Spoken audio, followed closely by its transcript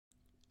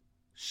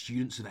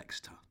Students of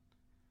Exeter,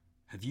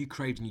 have you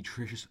craved a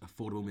nutritious,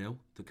 affordable meal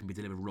that can be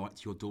delivered right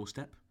to your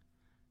doorstep?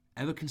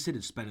 Ever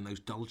considered spending those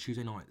dull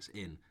Tuesday nights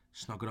in,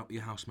 snuggled up with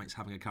your housemates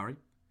having a curry?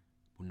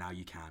 Well, now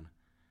you can.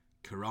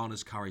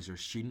 Kirana's Curries are a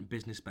student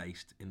business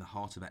based in the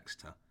heart of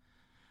Exeter,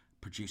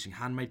 producing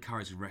handmade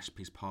curries with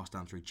recipes passed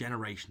down through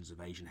generations of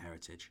Asian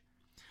heritage.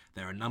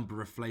 There are a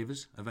number of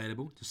flavours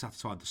available to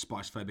satisfy the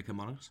spice-phobic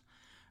among us,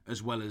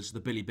 as well as the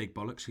Billy Big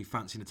Bollocks who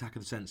fancy an attack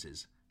of the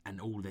senses, and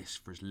all this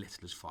for as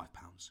little as £5.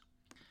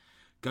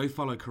 Go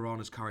follow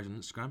Kirana's Curries on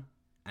Instagram,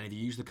 and if you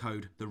use the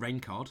code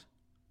TheRainCard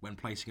when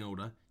placing an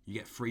order, you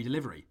get free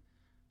delivery.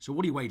 So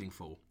what are you waiting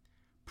for?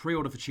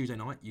 Pre-order for Tuesday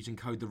night using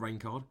code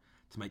TheRainCard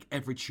to make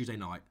every Tuesday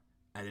night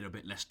a little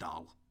bit less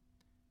dull.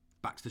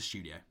 Back to the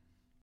studio.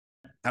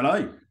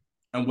 Hello,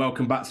 and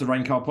welcome back to the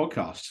Raincard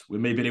podcast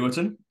with me, Billy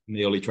Wootton.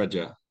 Me, Ollie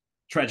Tredger.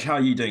 Tredge, how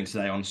are you doing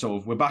today?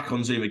 We're back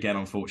on Zoom again,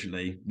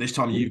 unfortunately. This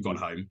time you've gone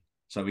home,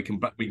 so we can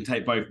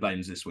take both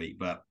blames this week.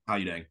 But how are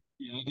you doing?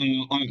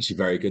 Yeah, I'm actually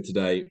very good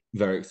today.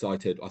 Very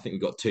excited. I think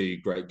we've got two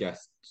great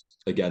guests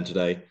again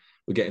today.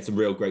 We're getting some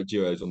real great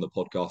duos on the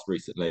podcast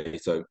recently,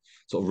 so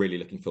sort of really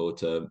looking forward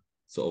to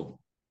sort of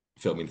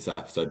filming this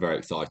episode. Very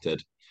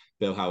excited.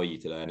 Bill, how are you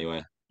today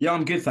anyway? Yeah,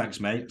 I'm good, thanks,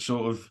 mate.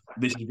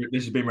 This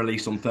has been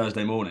released on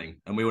Thursday morning,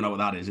 and we all know what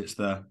that is. It's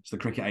the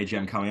cricket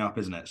AGM coming up,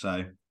 isn't it?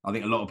 So I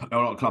think a lot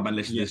of clubmen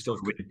listening to this are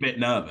a bit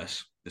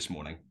nervous this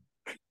morning.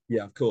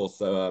 Yeah, of course.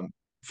 So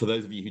for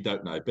those of you who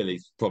don't know,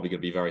 Billy's probably going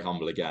to be very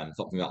humble again,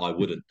 something that I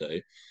wouldn't do.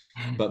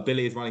 But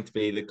Billy is running to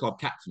be the club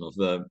captain of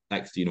the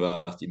Exeter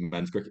University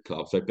Men's Cricket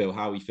Club. So Bill,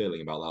 how are you feeling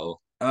about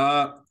that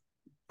all?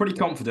 Pretty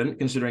confident,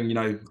 considering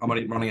I'm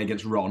only running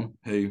against Ron,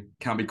 who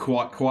can be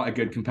quite a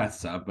good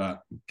competitor,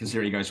 but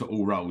considering he goes for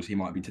all roles, he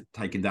might be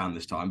taken down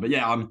this time. But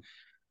yeah, I'm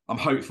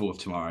hopeful of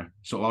tomorrow.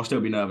 So I'll still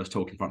be nervous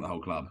talking in front of the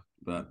whole club,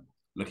 but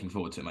looking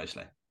forward to it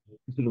mostly.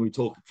 We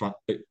talk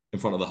in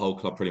front of the whole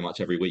club pretty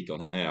much every week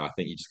on here. I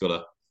think you just got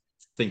to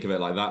think of it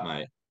like that,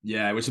 mate.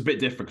 Yeah, it's a bit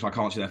different because I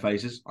can't see their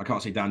faces. I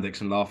can't see Dan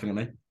Dixon laughing at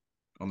me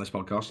on this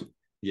podcast.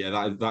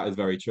 Yeah, that is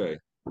very true.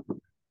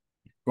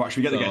 Right,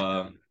 should we get the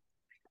guest?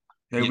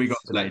 Who have we got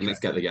today? Let's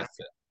get the guests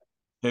in.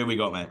 Who have we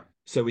got, mate?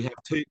 So we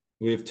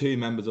have two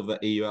members of the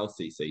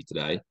EULCC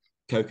today,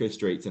 Coco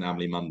Streets and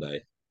Amelie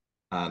Munday.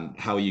 And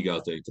how are you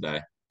guys doing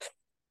today?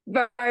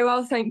 Very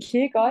well, thank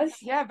you, guys.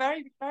 Yeah,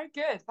 very, very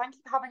good. Thank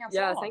you for having us.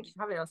 Yeah, thank you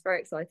for having us.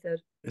 Very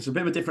excited. It's a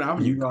bit of a different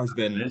avenue. You guys have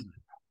been...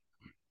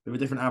 Bit of a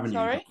different avenue.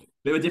 Sorry?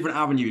 Bit of a different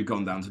avenue you've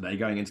gone down today,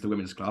 going into the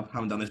women's club.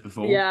 Haven't done this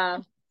before. Yeah.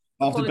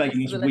 After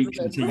begging us weeks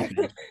for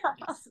TV.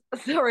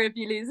 Sorry if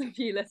you lose a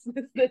few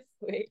listeners this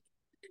week.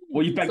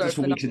 Well, you begged us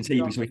for weeks in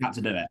TV, so we had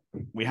to do it.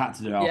 We had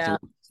to do it after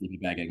TV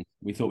begging.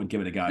 We thought we'd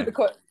give it a go.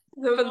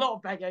 There was a lot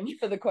of begging.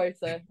 For the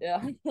quota,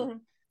 yeah.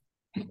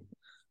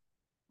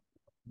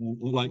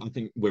 I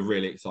think we're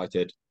really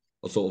excited.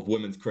 Sort of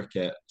women's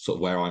cricket, sort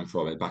of where I'm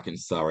from, back in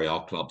Surrey,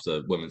 our clubs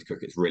are women's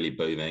cricket's really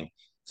booming.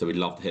 So we'd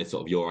love to hear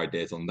sort of your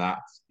ideas on that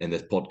in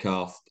this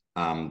podcast.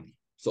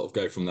 Sort of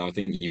go from there. I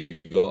think you've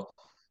got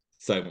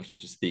so much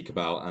to speak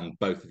about, and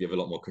both of you have a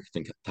lot more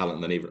cricketing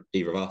talent than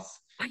either of us.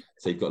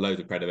 So you've got loads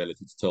of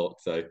credibility to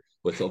talk. So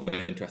we're sort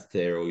of interested to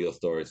hear all your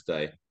stories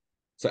today.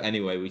 So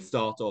anyway, we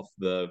start off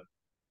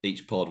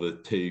each pod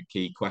with two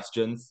key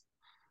questions,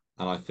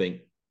 and I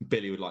think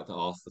Billy would like to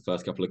ask the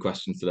first couple of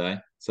questions today.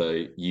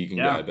 So you can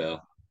go,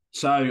 Bill.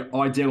 So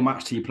ideal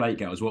match to your plate,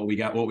 girls. What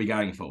are we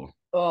going for?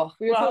 Oh,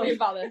 we were talking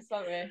about this,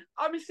 weren't we?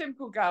 I'm a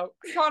simple girl.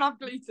 I can't have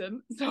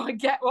gluten, so I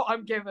get what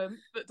I'm given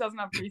that doesn't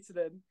have gluten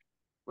in.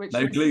 Which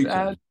no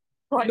gluten.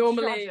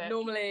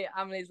 Normally,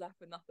 Amelie's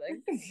left with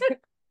nothing.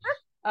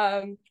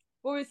 What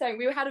were we saying?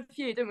 We had a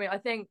few, didn't we? I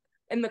think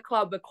in the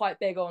club we're quite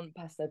big on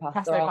pesto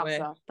pasta, aren't we?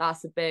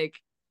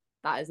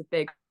 That is a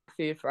big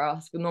food for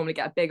us. We normally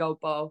get a big old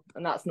bowl,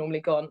 and that's normally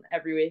gone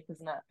every week,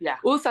 isn't it? Yeah.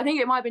 Also, I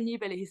think it might have been you,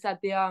 Billy, who said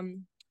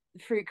the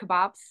fruit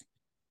kebabs.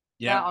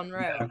 Yeah. They're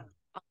unreal.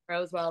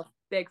 Unreal as well.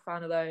 Big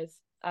fan of those.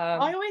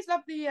 I always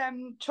love the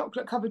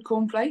chocolate covered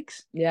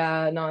cornflakes.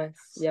 Yeah, nice.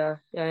 Yeah.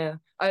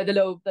 Oh, the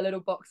little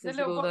boxes.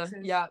 The little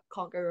boxes.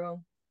 Can't go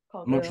wrong.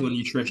 I'm not sure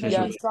the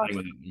nutritionist is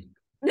playing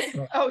with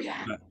it. Oh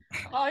yeah.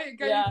 I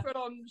go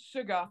full on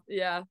sugar.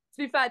 Yeah. To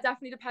be fair, it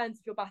definitely depends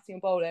if you're batting or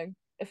bowling.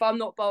 If I'm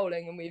not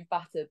bowling and we've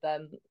batted,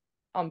 then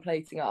I'm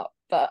plating up.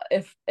 But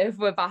if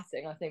we're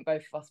batting, I think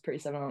both of us are pretty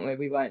similar, aren't we?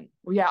 We won't.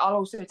 Well, yeah, I'll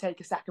also take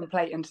a second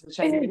plate into the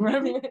changing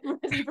room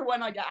for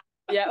when I get.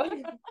 Yeah.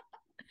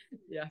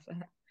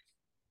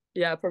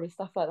 Yeah, probably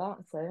stuff like that.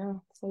 So yeah,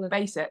 solid.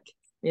 Basic.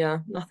 Yeah,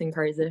 nothing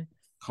crazy.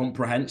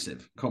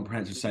 Comprehensive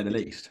to say the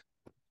least.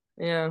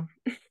 Yeah.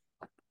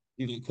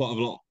 You know, quite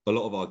a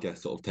lot of our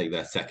guests sort of take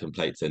their second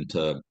plates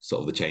into sort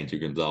of the changing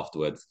rooms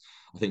afterwards.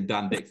 I think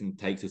Dan Dixon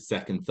takes his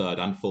second, third,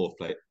 and fourth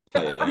plate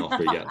after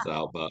he gets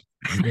out. But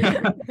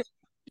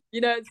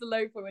you know, it's a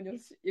low point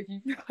if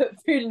you put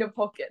food in your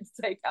pocket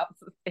to take out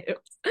to the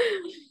field.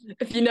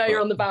 If you know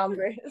you're on the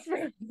boundary, it's for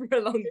a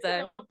long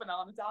day. A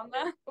banana down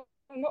there.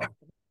 I'm not.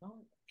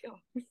 Oh God.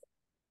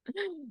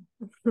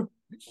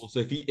 Also,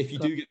 if you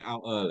do get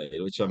out early,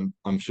 which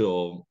I'm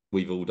sure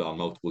we've all done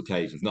multiple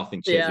occasions,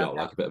 nothing cheers you up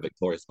like a bit of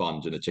Victoria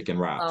sponge and a chicken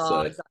wrap.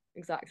 So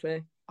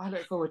exactly. I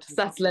look forward to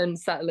settling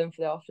for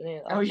the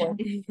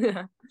afternoon.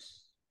 Yeah.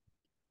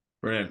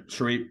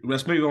 Brilliant.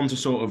 Let's move on to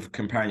sort of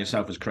comparing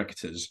yourself as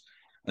cricketers,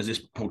 as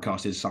this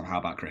podcast is somehow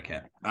about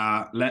cricket.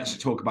 Let's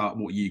talk about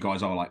what you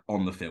guys are like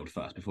on the field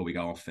first before we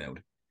go off field.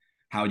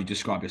 How would you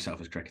describe yourself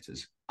as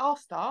cricketers? I'll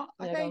start.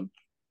 I think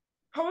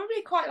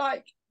probably quite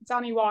like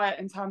Danny Wyatt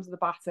in terms of the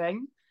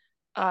batting.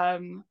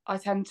 I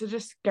tend to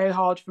just go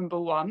hard from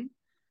ball one,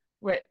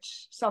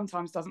 which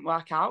sometimes doesn't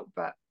work out,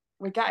 but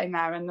we're getting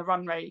there, and the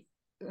run rate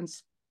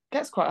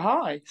gets quite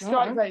high.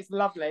 Strike rate's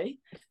lovely.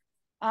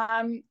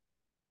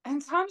 In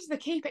terms of the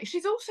keeping,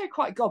 she's also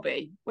quite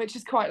gobby, which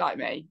is quite like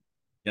me.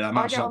 Yeah, that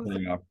matches up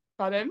pretty well.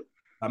 Pardon?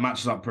 That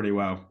matches up pretty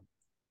well.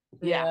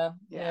 Yeah.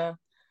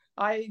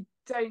 I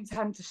don't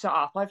tend to shut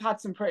up. I've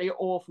had some pretty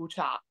awful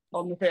chat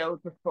on the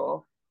field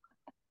before.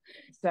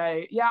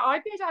 So, yeah,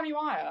 I'd be Danny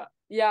Wyatt.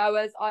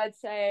 Yeah, I'd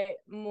say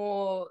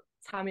more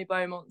Tammy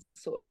Beaumont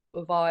sort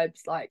of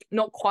vibes, like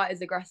not quite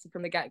as aggressive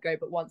from the get-go,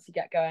 but once you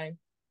get going,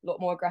 a lot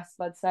more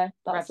aggressive, I'd say.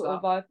 That sort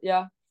of vibe.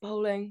 Yeah.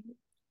 Bowling,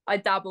 I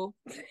dabble.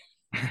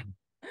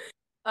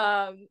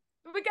 But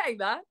we're getting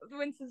there. The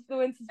winter's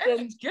been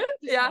good.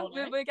 Yeah,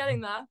 we're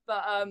getting there,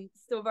 but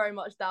still very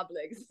much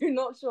dabbling. So I'm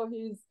not sure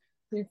who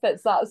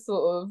fits that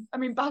sort of. I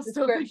mean, Baz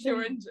still thinks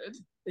you're injured.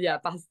 Yeah,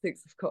 Baz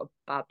thinks I've got a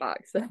bad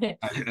back. So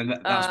and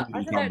that's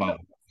what you can't bowl.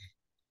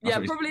 Yeah,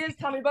 probably is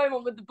Tammy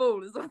Beaumont with the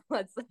ball as well.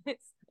 I'd say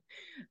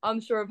I'm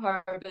sure of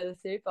her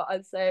ability, but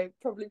I'd say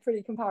probably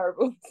pretty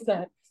comparable.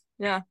 So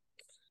yeah.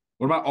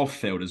 What about off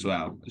field as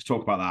well? Let's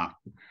talk about that.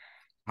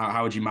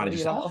 How would you manage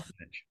yourself off the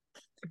pitch?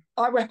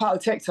 I whip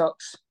out the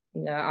TikToks.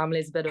 Yeah,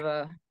 Amelie's a bit of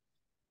a.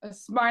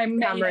 It's my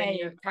main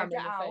aim. I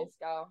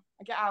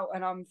get out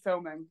and I'm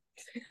filming.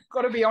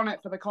 Got to be on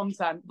it for the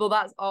content. Well,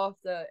 that's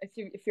after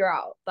if you're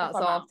out. That's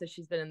after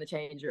she's been in the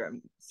change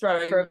room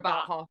throwing for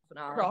about half an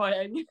hour,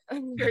 crying,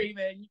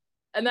 screaming,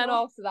 and then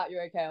after that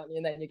you're okay, aren't you?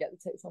 And then you get the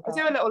TikTok. I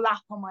do a little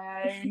lap on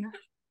my own,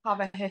 have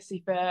a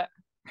hissy fit,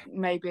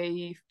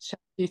 maybe shed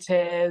a few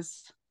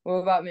tears. What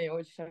about me? What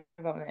would you say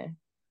about me?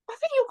 I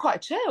think you're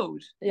quite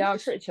chilled. Yeah, I'm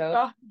pretty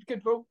chilled.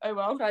 Good ball. Oh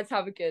well. Try to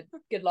have a good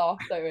laugh,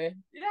 don't we?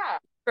 Yeah.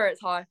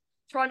 Spirits high.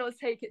 Try not to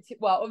take it too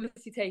well.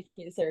 Obviously taking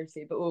it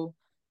seriously, but we'll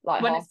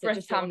like when it's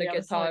just having a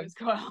good time. It's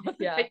quite hard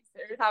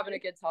having a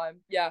good time.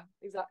 Yeah,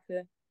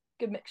 exactly.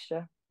 Good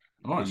mixture.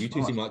 Nice, you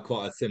two seem like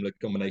quite a similar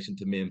combination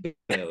to me and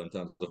Bill in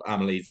terms of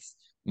Amelie's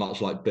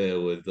much like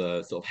Bill with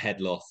sort of head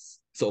loss,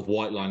 sort of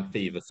white line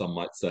fever, some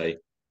might say,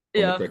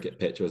 on the cricket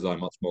pitch, whereas I'm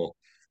much more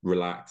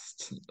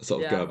relaxed,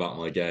 sort of go about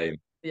my game.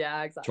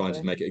 Yeah, exactly. Trying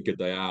to make it a good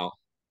day out.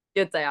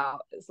 Good day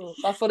out.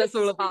 That's what it's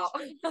all about.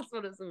 That's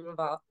what it's all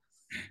about.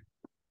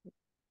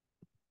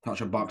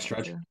 Touch a buck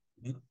stretch.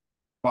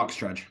 Buck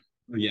stretch.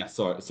 Yeah,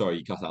 sorry,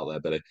 you cut out there,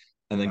 Billy.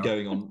 And then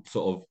going on,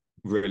 sort of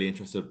really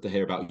interested to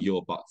hear about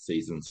your buck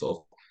season. Sort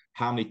of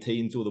how many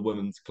teams will the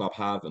women's club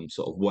have, and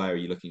sort of where are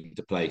you looking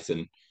to place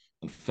and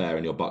fare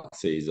in your buck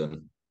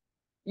season?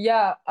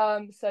 Yeah.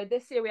 So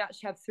this year we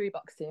actually have 3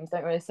 bucks teams,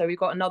 don't we? So we've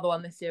got another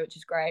one this year, which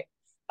is great.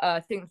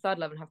 I think the third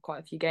 11 have quite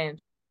a few games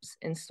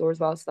in store as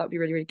well, so that'd be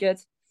really, really good.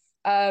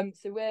 So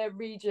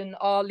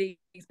our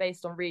league's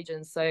based on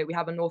regions, so we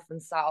have a north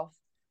and south,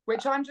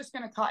 which I'm just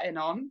going to cut in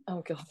on.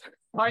 Oh god,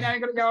 I know I'm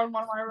going to go on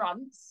one of my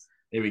runs.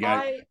 Here we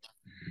go.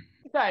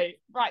 The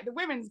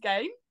women's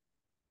game,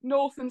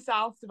 north and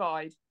south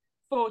divide,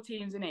 4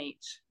 teams in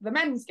each. The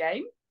men's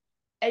game,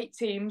 8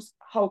 teams,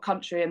 whole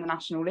country in the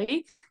National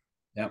League.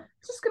 Yep.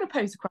 Just going to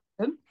pose a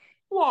question.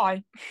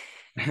 Why?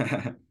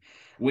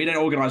 We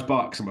don't organise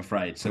bucks, I'm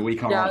afraid, so we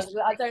can't. Yeah,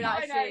 I don't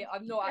actually.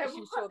 I'm not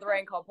actually sure the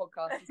Rain Car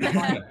podcast is.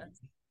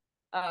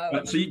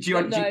 So do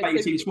you play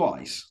your team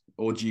twice,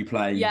 or do you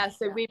play? Yeah,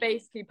 so we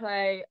basically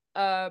play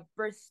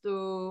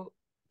Bristol,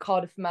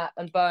 Cardiff Met,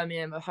 and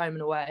Birmingham at home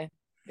and away.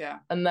 Yeah,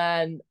 and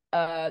then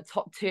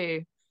top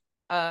 2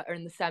 are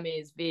in the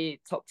semis, the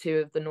top 2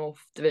 of the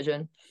North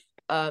Division.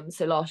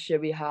 So last year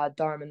we had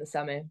Durham in the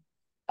semi,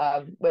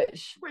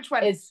 which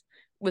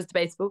was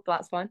debatable, but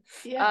that's fine.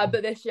 Yeah.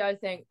 But this year, I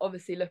think,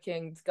 obviously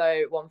looking to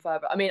go one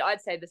further. I mean,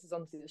 I'd say this is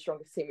honestly the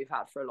strongest team we've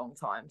had for a long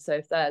time. So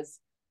if there's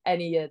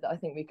any year that I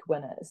think we could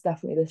win it, it's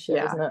definitely this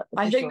year, isn't it?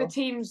 I think the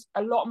team's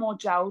a lot more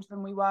gelled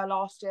than we were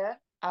last year.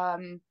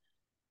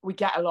 We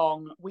get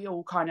along. We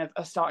all kind of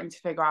are starting to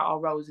figure out our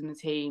roles in the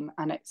team,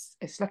 and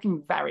it's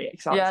looking very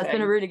exciting. Yeah, it's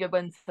been a really good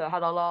winter. I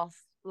had our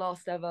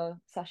last ever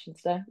session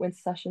today,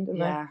 winter session,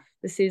 didn't we?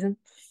 This season.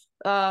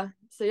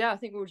 So yeah, I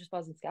think we're all just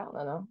buzzing to get out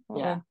there now.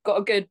 Yeah, got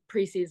a good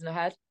pre-season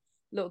ahead.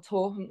 Little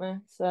tour, haven't we?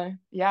 So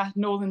yeah,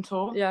 Northern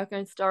tour. Yeah,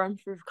 going to Durham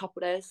for a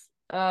couple of days.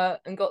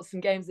 And got some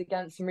games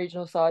against some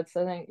regional sides.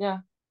 So I think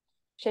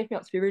shaping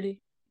up to be a really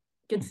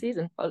good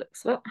season by the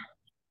looks of it.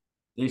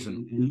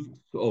 Decent.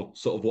 Sort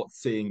of what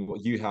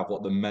you have,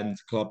 what the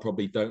men's club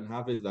probably don't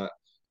have, is that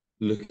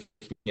looking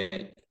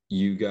at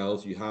you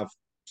girls, you have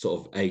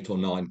sort of 8 or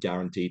 9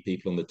 guaranteed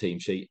people on the team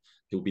sheet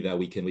who'll be there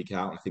week in, week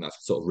out. And I think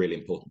that's sort of really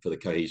important for the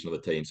cohesion of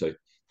the team. So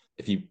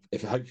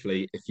if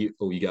hopefully if you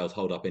all you girls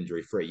hold up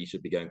injury free, you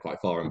should be going quite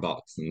far in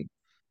bucks, and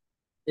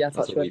Yeah,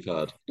 that's what we've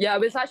heard. Yeah,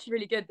 but it's actually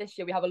really good this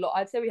year. We have a lot.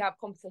 I'd say we have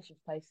competition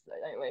for places, though,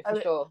 don't we?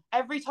 For sure.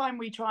 Every time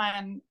we try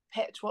and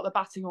pitch what the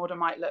batting order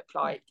might look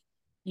like,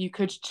 you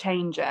could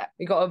change it.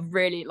 We got a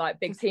really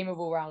big team of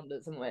all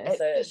rounders, haven't we?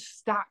 It's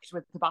stacked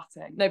with the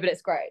batting. No, but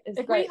it's great.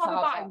 If we have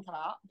a batting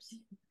collapse,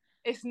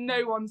 it's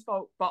no one's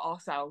fault but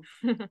ourselves.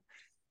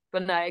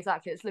 But no,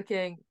 exactly. It's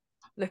looking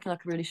like a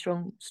really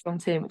strong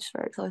team, which is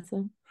very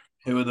exciting.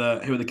 Who are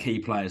the key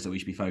players that we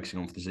should be focusing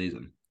on for the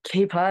season?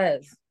 Key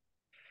players.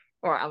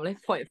 All right, Emily,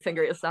 point a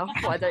finger at yourself.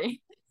 Why don't you?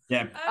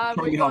 Yeah, try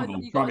to be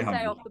humble. Try to be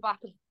humble.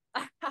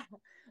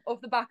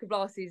 Off the back of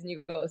last season,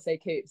 you've got to say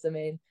Coops. I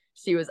mean,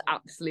 she was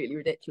absolutely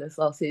ridiculous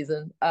last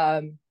season.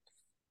 Average.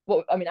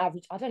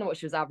 I don't know what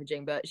she was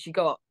averaging, but she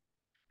got,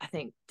 I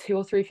think, 2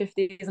 or 3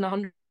 50s and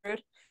 100.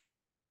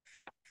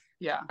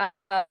 Yeah.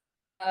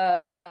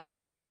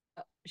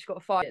 She got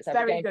a 5. It's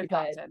very good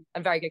captain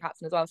and very good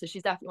captain as well. So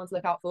she's definitely one to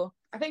look out for.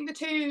 I think the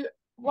 2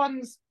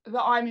 ones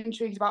that I'm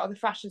intrigued about are the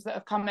freshers that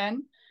have come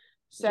in.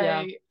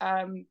 So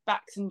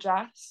Bex and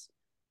Jess.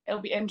 It'll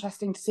be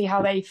interesting to see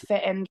how they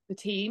fit into the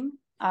team.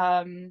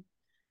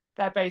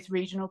 They're both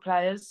regional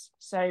players,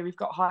 so we've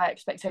got high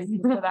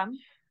expectations for them.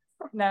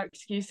 No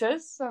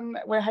excuses, and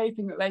we're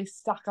hoping that they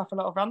stack up a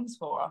lot of runs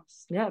for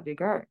us. Yeah, it'd be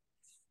great.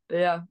 But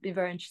yeah, it'd be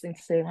very interesting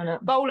to see, won't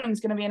it? Bowling's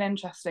going to be an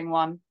interesting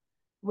one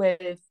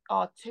with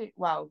our 2.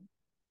 Well,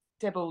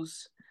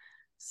 Dibble's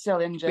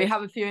still injured. We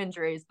have a few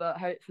injuries, but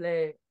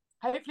hopefully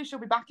she'll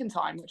be back in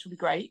time, which will be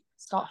great.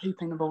 Start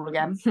hooping the ball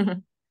again,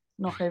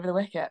 knock over the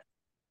wicket.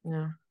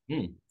 Yeah.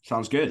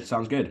 Sounds good.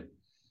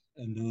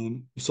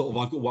 And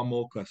I've got one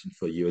more question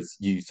for you, as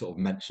you sort of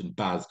mentioned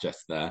Baz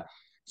just there.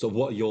 So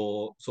what are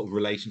your sort of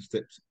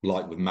relationships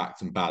like with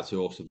Max and Baz, who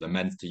are also the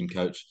men's team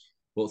coach?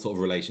 What sort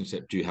of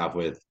relationship do you have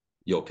with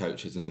your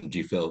coaches, and do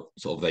you feel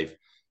sort of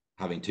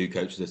having 2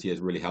 coaches this year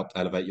has really helped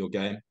elevate your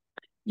game?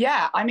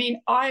 Yeah, I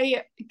mean,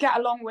 I get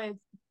along with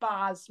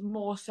Baz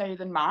more so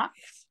than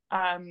Max.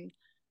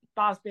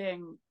 Baz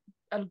doing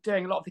a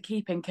lot of the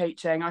keeping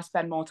coaching, I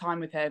spend more time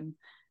with him.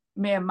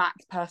 Me and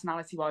Max,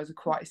 personality-wise, are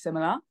quite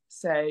similar,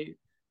 so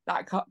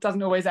that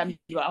doesn't always end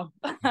well.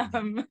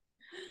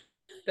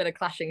 Bit of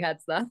clashing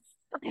heads there.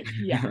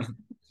 Yeah,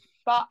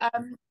 but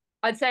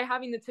I'd say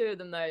having the 2 of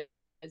them though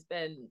has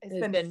been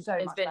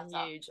better.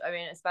 huge. I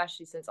mean,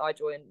 especially since I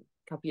joined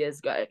a couple of years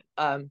ago.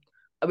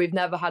 We've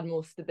never had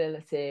more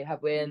stability,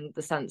 have we? In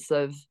the sense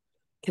of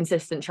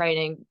consistent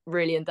training,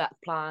 really in-depth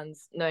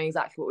plans, knowing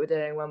exactly what we're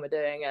doing when we're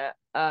doing it,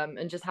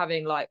 and just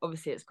having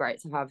obviously it's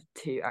great to have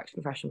 2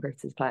 actual professional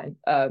cricketers playing,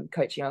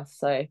 coaching us.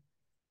 So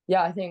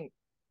yeah, I think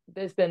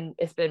it's been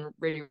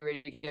really,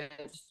 really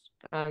good.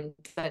 Don't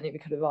think we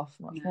could have asked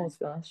much more, to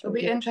be honest. It'll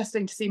be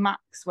interesting to see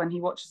Max when he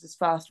watches his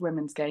first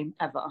women's game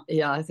ever.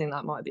 Yeah, I think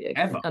that might be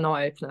an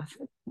eye-opener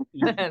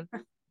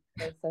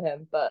for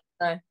him, but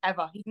no.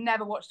 Ever. He's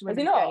never watched a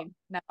women's game.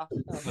 Never.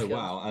 Oh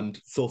wow. And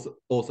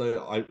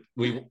also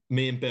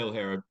me and Bill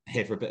here are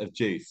here for a bit of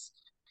juice.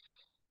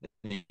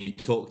 You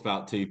talked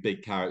about 2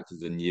 big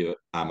characters in you,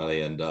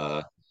 Amelie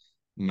and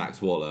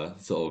Max Waller,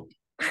 sort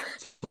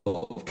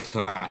of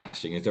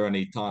clashing. Is there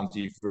any times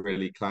you've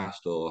really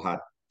clashed or had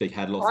big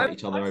head loss at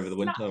each other over the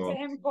winter? I've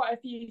him quite a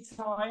few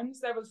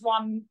times. There was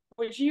one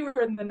which you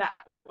were in the net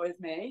with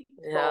me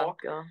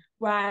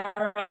where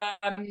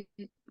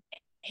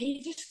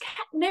he just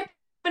kept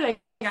nibbling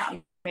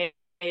at me.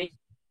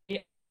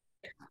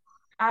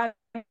 And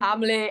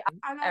Amelie,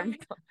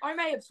 I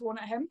may have sworn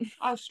at him.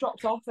 I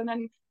stropped off, and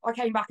then I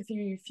came back a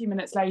few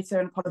minutes later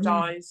and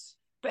apologised.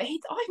 But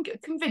I'm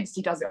convinced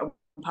he does it on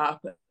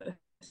purpose,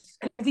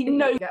 because he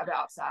knows get a bit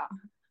upset.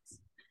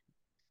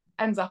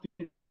 Ends up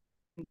in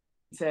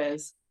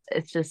tears.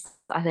 It's just,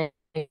 I think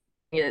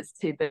it's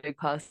 2 big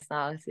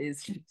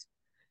personalities.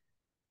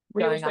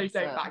 We also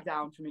don't back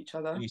down from each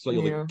other. You saw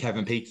the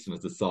Kevin Peterson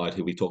as the side,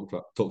 who we talked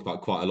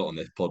about quite a lot on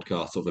this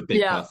podcast, sort of a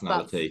big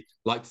personality,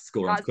 like to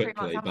score runs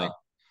quickly, but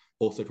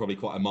also probably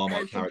quite a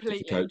Marmite character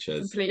for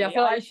coaches. Completely. I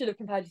feel like you should have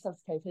compared yourself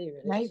to KP,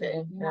 really.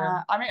 Maybe.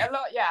 Yeah. I mean, a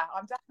lot. Yeah,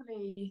 I'm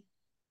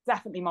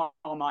definitely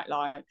Marmite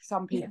like.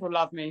 Some people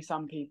love me,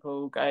 some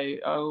people go,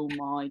 oh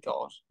my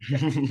god.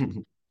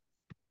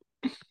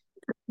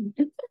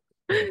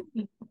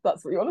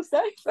 That's what you want to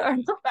say.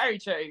 Very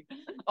true.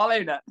 I'll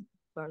own it.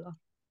 Fair enough.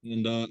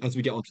 And as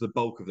we get on to the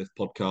bulk of this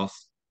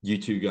podcast, you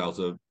 2 girls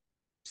are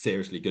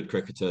seriously good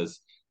cricketers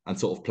and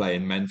sort of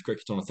playing men's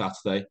cricket on a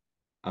Saturday.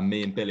 And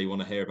me and Billy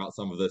want to hear about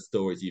some of the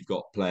stories you've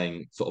got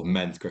playing sort of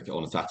men's cricket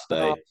on a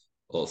Saturday,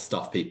 or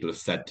stuff people have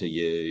said to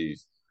you,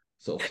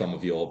 sort of some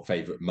of your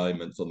favourite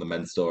moments on the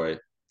men's story.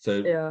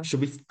 So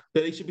should we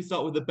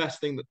start with the best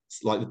thing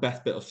that's like the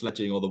best bit of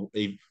sledging, or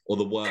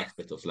the worst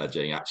bit of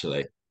sledging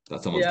actually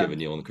that someone's given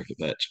you on the cricket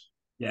pitch?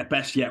 Yeah,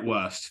 best yet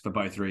worst for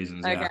both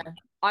reasons. Okay. Yeah.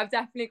 I've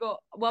definitely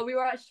got, well, we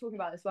were actually talking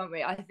about this, weren't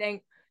we? I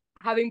think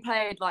having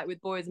played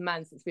with boys and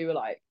men since we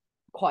were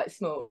quite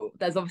small,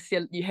 there's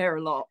obviously you hear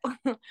a lot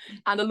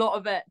and a lot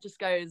of it just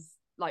goes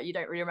you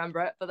don't really remember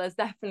it, but there's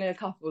definitely a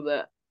couple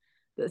that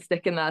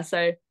stick in there.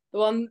 So the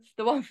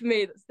one for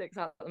me that sticks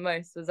out the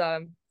most was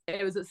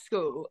it was at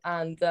school,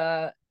 and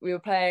we were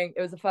playing.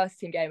 It was a first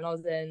team game,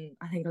 and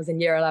I think I was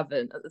in year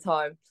 11 at the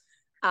time,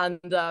 and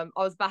I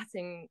was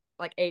batting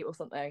like 8 or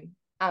something,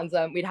 and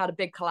we'd had a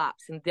big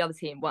collapse, and the other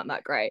team weren't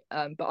that great.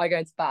 But I go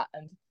into bat,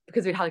 and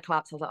because we'd had a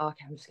collapse, I was like, oh,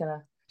 okay, I'm just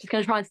gonna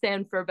try and stay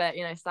in for a bit,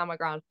 stand my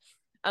ground,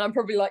 and I'm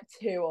probably like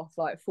 2 off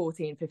like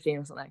 14, 15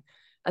 or something,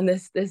 and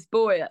this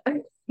boy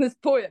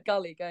at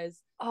Gully goes,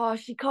 oh,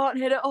 she can't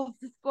hit it off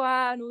the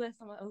square and all this.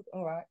 I'm like, oh,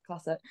 all right,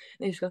 classic.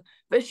 And he just goes,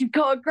 but she's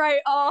got a great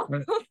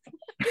arm.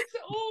 It's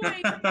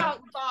always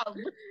about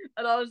fun.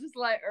 And I was just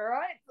like, all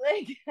right,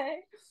 okay.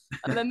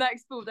 And the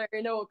next ball, don't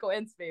really know what got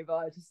into me, but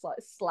I just like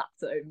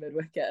slapped it over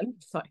mid-wicket. And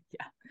it's like,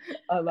 yeah,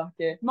 I'm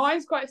lucky.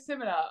 Mine's quite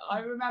similar. I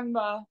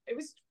remember it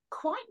was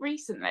quite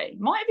recently,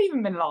 might have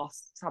even been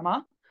last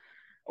summer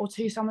or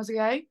 2 summers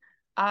ago.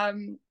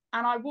 And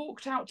I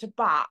walked out to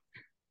bat,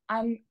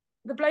 and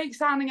the bloke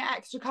standing at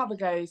extra cover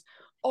goes,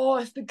 oh,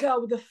 it's the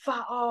girl with the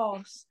fat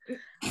ass.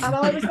 And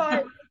I was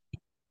like,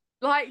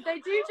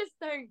 they just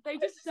don't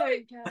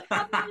care.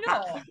 Have they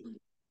not?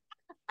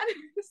 And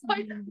it's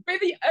like, we're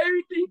the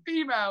only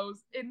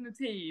females in the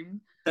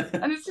team.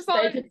 And it's just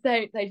like,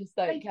 they just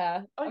don't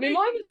care. I mean,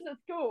 mine was at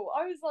school.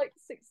 I was like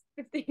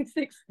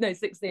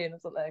 16 or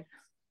something.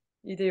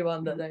 You do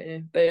wonder, don't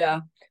you? But yeah,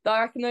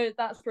 I reckon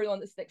that's probably the one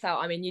that sticks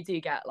out. I mean, you do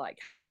get like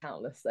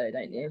countless though,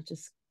 don't you?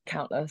 Just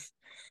countless.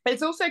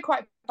 It's also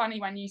quite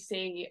funny when you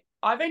see,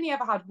 I've only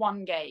ever had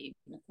one game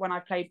when I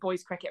played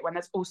boys cricket when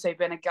there's also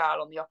been a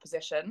girl on the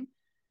opposition,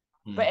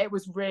 but it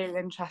was really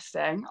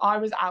interesting. I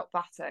was out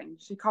batting,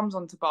 she comes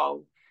on to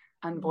bowl,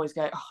 and the boys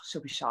go, oh,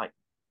 she'll be shite,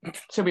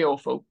 she'll be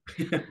awful.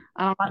 And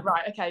I'm like,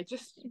 right, okay,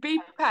 just be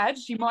prepared,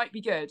 she might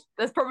be good.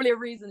 There's probably a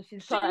reason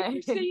she's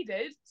playing. She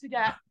proceeded to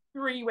get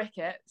 3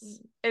 wickets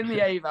in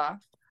the over.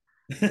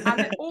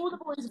 And all the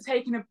boys have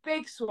taken a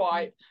big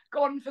swipe,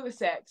 gone for the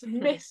 6,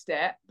 missed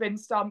it, been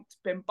stumped,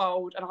 been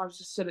bowled, and I was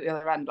just stood at the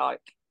other end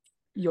like,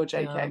 you're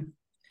joking.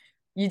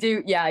 You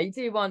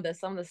do wonder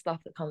some of the stuff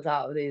that comes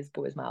out of these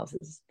boys' mouths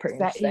is pretty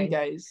interesting.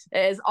 Egos. It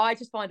is. I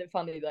just find it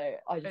funny though.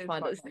 I just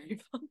find it so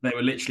funny. They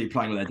were literally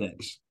playing with their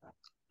dicks.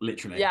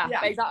 Literally. Yeah.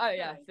 Exactly. Oh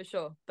yeah, for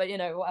sure. But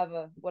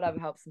whatever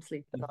helps them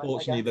sleep at night.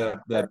 Unfortunately,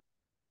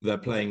 they're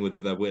playing with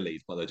their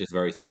willies, but they're just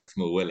very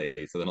small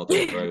willies, so they're not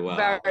doing very well.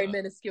 Very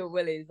minuscule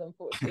willies,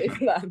 unfortunately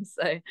for them.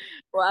 So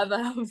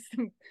whatever helps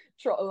them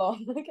trot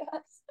along, I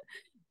guess.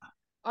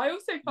 I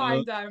also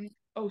find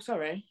oh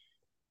sorry.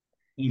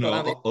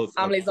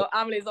 Amelie's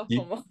off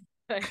on one.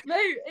 No,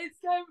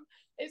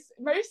 it's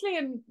mostly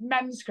in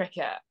men's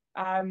cricket.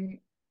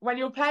 When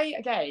you'll play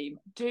a game,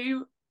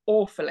 do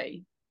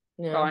awfully.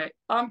 Yeah. Right,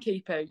 I'm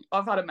keeping.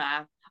 I've had a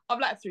mare. I've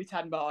let through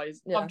 10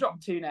 buys. Yeah. I've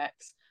dropped 2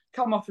 nicks.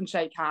 Come off and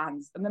shake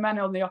hands, and the men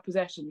on the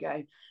opposition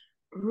go,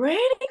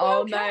 really?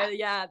 Oh no,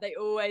 yeah, they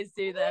always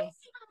do this.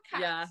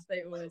 Yeah,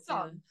 they always do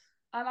this.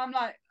 And I'm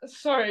like,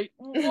 sorry,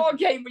 what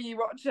game were you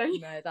watching?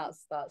 No,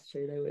 that's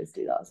true. They always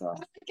do that as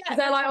well.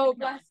 They're like, oh,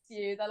 bless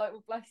you. They're like,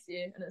 well, bless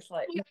you. And it's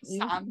like,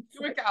 Sam,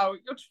 you're a girl,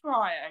 you're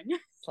trying.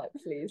 It's like,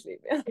 please leave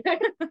me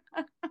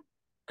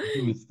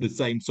alone. The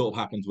same sort of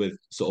happens with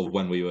sort of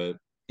when we were,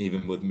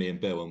 even with me and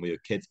Bill, when we were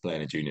kids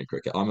playing in junior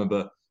cricket.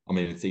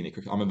 In senior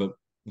cricket, I remember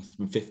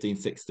 15,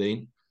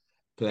 16,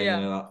 playing in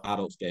an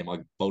adults game. I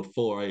bowled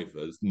 4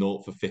 overs,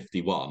 0 for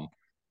 51.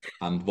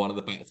 And one of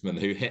the batsmen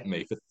who hit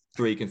me for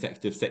 3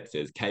 consecutive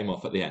 6s came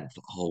off at the end.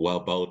 Oh,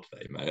 well bowled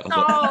today, mate. I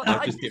was like,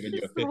 I've just given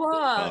you a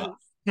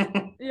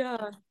 50.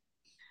 Yeah.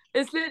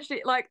 It's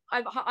literally like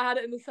I had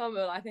it in the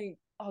summer. I think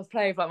I was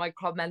playing for like my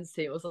club men's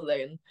team or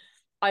something, and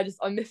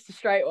I missed a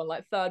straight one,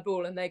 like 3rd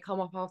ball, and they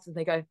come up after and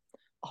they go,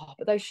 oh,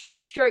 but those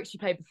strokes you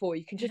played before,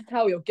 you can just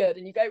tell you're good.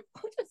 And you go,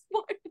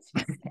 why would you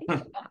say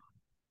that?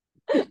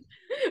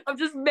 I've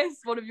just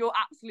missed one of your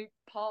absolute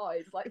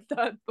pies, like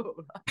 3rd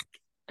ball. Like,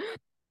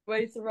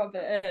 way to rub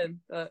it in.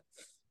 But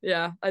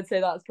yeah, I'd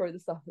say that's probably the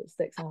stuff that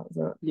sticks out,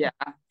 isn't it?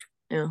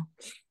 Yeah.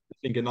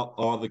 Thinking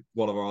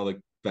one of our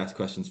other best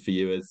questions for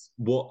you is,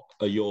 what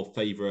are your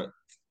favourite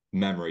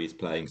memories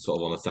playing sort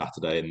of on a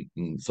Saturday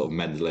in sort of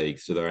men's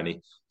leagues? Are there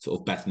any sort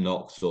of best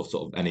knocks or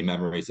sort of any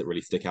memories that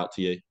really stick out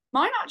to you?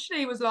 Mine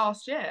actually was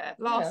last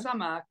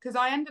summer, because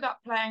I ended up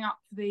playing up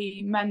for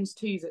the men's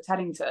 2s at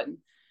Teddington,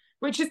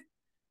 which is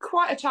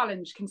quite a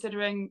challenge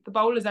considering the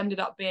bowlers ended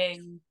up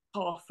being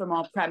half from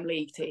our Prem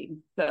League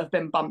team that have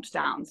been bumped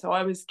down. So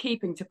I was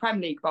keeping to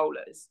Prem League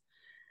bowlers,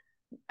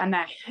 and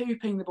they're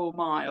hooping the ball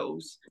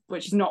miles,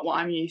 which is not what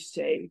I'm used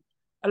to,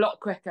 a lot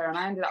quicker. And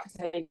I ended up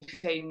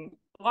taking,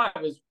 I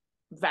was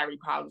very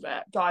proud of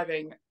it,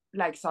 diving,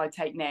 leg side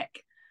take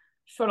nick,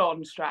 full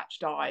on stretch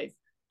dive.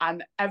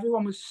 And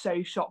everyone was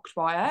so shocked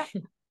by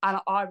it. And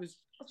I was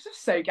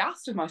just so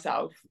gassed with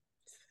myself.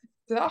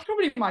 So that's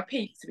probably my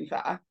peak, to be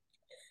fair.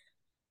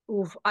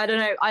 Oof, I don't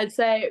know. I'd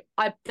say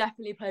I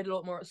definitely played a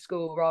lot more at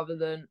school rather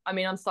than, I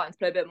mean, I'm starting to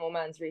play a bit more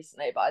men's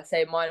recently, but I'd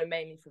say mine are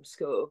mainly from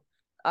school.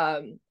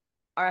 I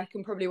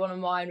reckon probably one of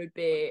mine would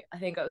be, I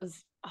think I can't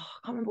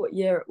remember what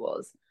year it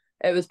was.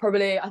 It was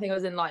probably, I think I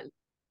was in like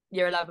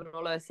year 11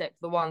 or lower six,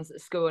 the ones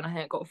at school, and I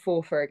think I got a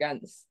 4 for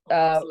against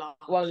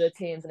one of the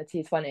teams in a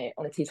T20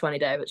 on a T20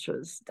 day, which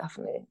was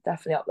definitely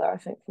up there, I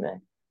think, for me.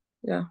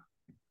 Yeah.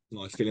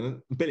 Nice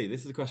feeling. Billy,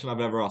 this is a question I've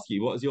never asked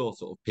you. What is your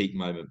sort of peak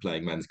moment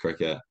playing men's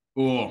cricket?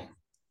 Oh,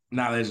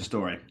 now there's a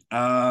story.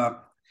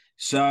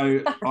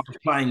 So I was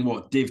playing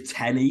Div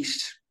 10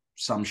 East,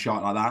 some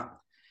shite like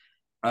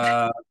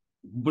that.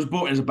 Was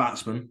brought in as a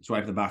batsman to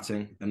wait for the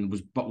batting, and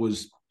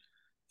was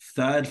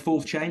third,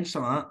 fourth change,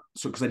 something like that.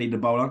 So because they needed a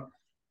bowler,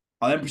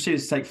 I then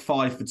proceeded to take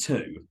 5 for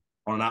 2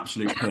 on an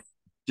absolute push.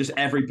 Just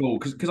every ball,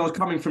 because I was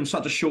coming from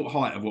such a short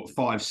height of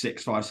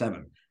 5'6",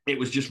 5'7". It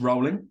was just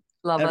rolling.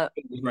 Love it.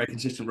 It was very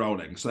consistent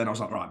rolling. So then I was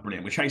like, right,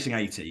 brilliant. We're chasing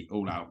 80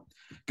 all out.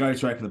 Go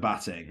to open the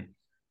batting.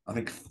 I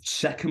think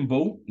second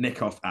ball,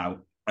 nick off out,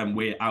 and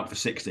we're out for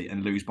 60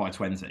 and lose by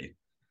 20.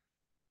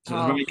 So it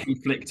was a very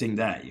conflicting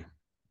day.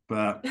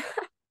 But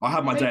I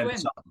had my day in the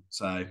sun.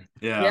 So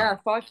yeah. Yeah,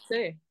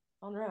 5-2.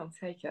 Unreal.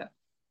 Take it.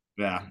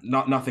 Yeah.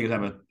 Nothing has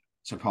ever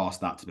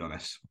surpassed that, to be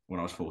honest, when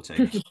I was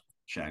 14.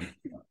 Shame.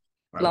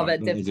 Love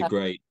it. That was a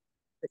great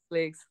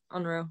leagues.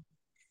 Unreal.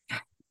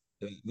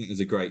 That was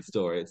a great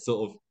story. It's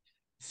sort of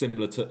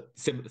similar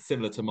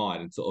to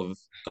mine, and sort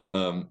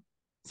of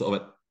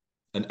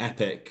an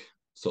epic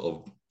sort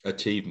of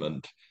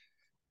achievement,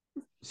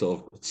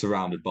 sort of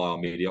surrounded by our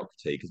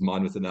mediocrity, because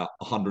mine was in a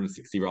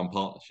 160-run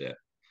partnership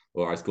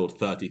where I scored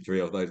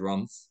 33 of those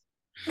runs.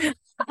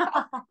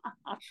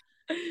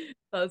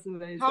 That's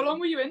amazing. How long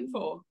were you in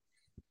for?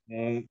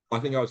 I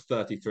think I was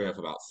 33 of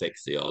about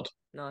 60 odd.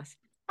 Nice.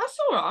 That's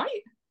all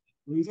right.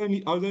 I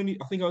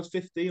think I was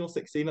 15 or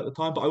 16 at the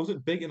time, but I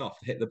wasn't big enough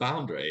to hit the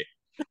boundary.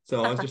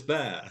 So I was just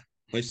there.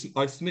 I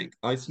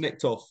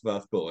snicked off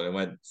first ball and it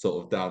went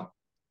sort of down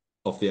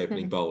off the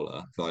opening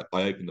bowler. So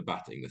I opened the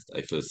batting this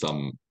day for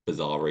some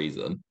bizarre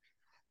reason.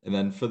 And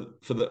then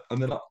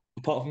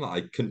apart from that,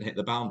 I couldn't hit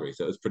the boundary.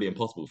 So it was pretty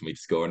impossible for me to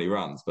score any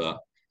runs. But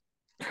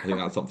I think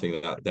that's something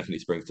that definitely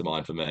springs to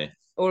mind for me.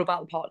 All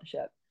about the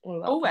partnership.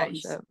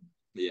 Always. The partnership.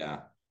 Yeah.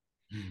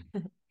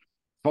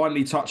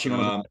 Finally touching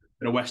on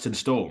a Western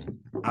Storm.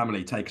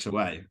 Amelie, take us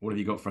away. What have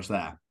you got for us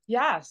there?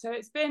 Yeah, so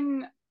it's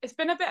been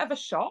a bit of a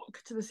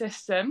shock to the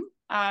system.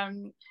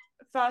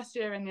 First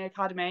year in the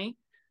academy.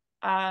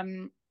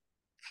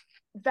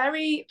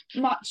 Very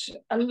much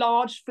a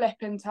large flip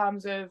in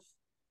terms of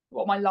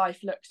what my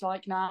life looks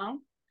like now.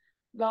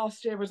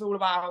 Last year was all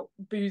about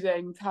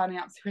boozing, turning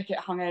up to cricket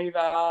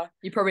hungover.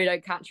 You probably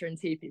don't catch her in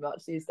TP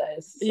much these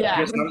days. So.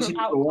 Yeah.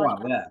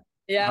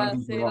 Yeah,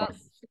 see,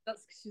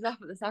 that's she's up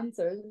at the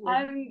centre, isn't she?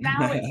 And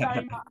now it's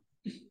very much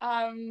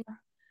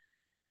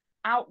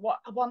out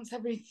once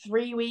every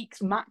 3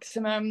 weeks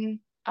maximum,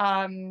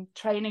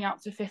 training up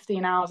to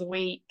 15 hours a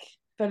week,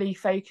 fully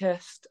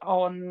focused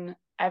on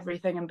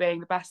everything and being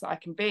the best that I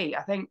can be.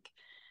 I think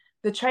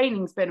the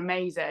training's been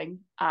amazing.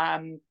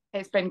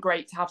 It's been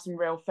great to have some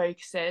real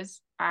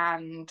focuses,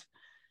 and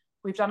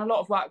we've done a lot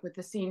of work with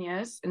the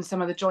seniors in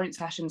some of the joint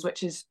sessions,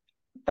 which is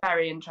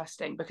very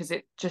interesting because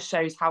it just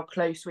shows how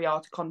close we are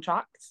to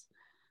contracts.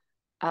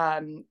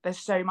 There's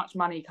so much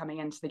money coming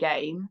into the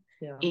game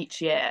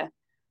each year,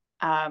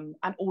 and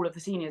all of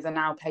the seniors are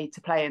now paid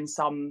to play in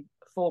some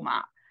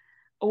format.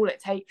 All it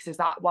takes is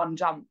that one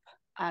jump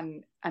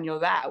and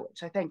you're there,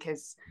 which I think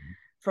is,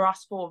 for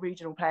us 4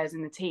 regional players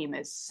in the team,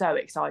 is so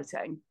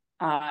exciting.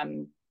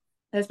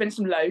 There's been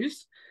some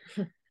lows.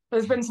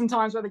 There's been some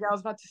times where the girls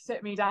have had to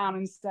sit me down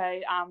and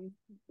say,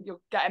 you're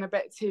getting a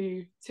bit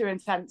too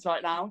intense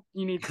right now.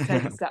 You need to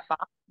take a step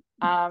back.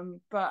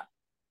 But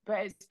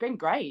it's been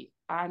great,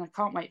 and I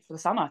can't wait for the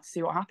summer to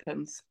see what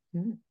happens.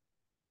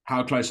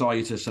 How close are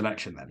you to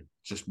selection then?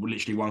 Just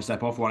literally one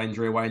step off, one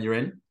injury away and you're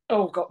in?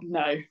 Oh God,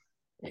 no.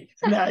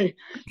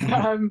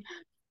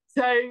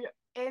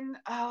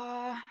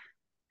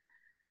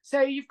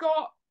 So you've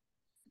got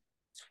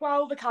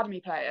 12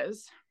 academy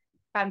players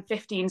and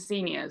 15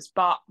 seniors,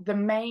 but the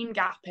main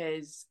gap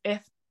is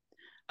if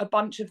a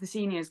bunch of the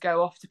seniors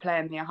go off to play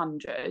in the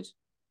 100,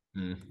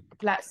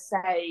 let's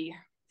say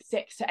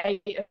 6 to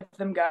 8 of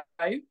them go,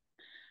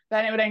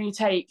 then it would only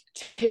take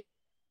 2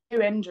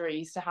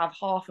 injuries to have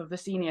half of the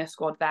senior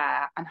squad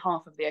there and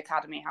half of the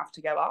academy have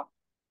to go up.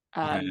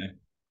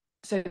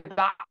 So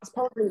that's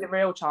probably the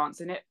real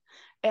chance, and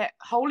it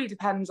wholly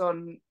depends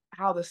on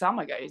how the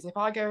summer goes. If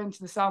I go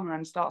into the summer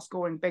and start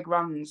scoring big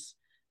runs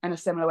in a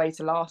similar way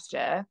to last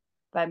year,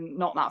 then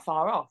not that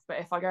far off. But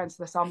if I go into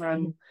the summer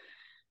and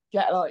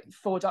get like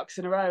 4 ducks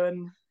in a row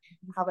and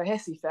have a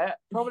hissy fit,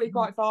 probably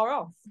quite far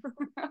off.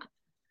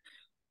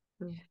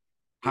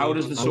 How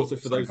does the also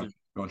for those go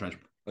on, Trent.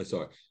 Oh,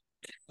 sorry.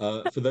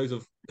 For those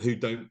who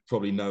don't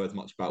probably know as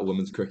much about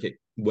women's cricket,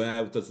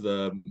 where does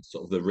the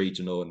sort of the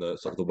regional and the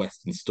sort of the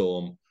Western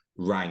Storm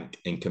rank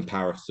in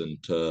comparison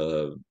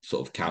to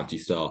sort of county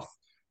stuff,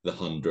 the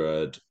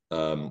 100,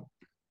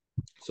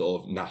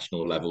 sort of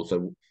national level?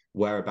 So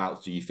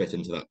whereabouts do you fit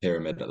into that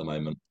pyramid at the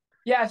moment?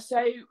 Yeah,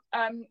 so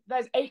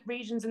there's 8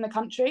 regions in the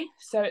country,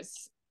 so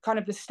it's kind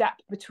of the step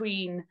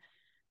between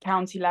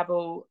county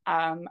level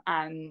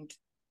and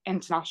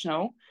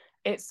international.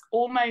 it's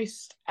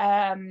almost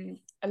a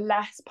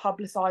less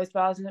publicised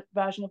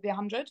version of the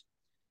 100.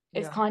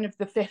 It's kind of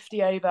the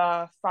 50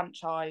 over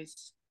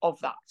franchise of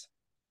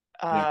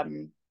that,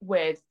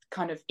 with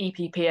kind of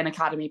EPP and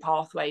academy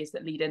pathways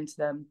that lead into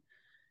them.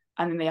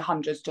 And then the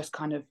 100 is just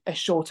kind of a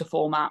shorter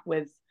format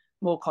with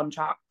more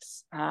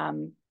contracts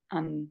and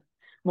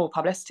more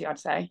publicity, I'd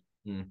say.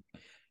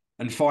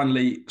 And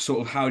finally,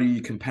 sort of how are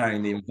you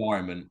comparing the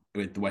environment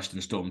with the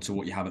Western Storm to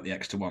what you have at the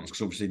Exeter Ones?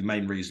 Because obviously the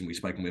main reason we've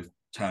spoken with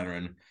Turner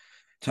and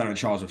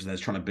Charles was there's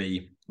trying to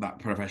be that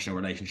professional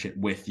relationship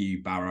with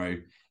you, Barrow,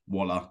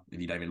 Waller. If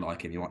you don't even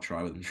like him, you might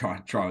try with him.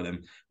 Try with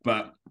him.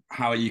 But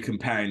how are you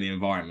comparing the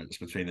environments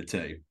between the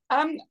two?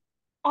 I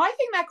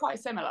think they're quite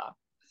similar.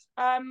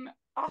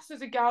 Us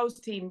as a girls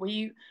team,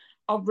 we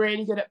are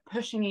really good at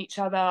pushing each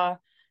other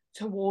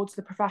towards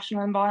the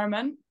professional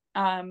environment.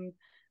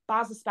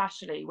 Baz,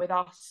 especially with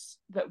us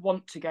that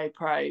want to go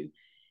pro,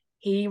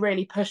 he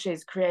really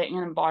pushes creating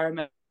an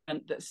environment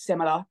that's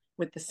similar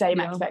with the same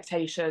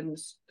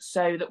expectations,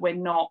 so that we're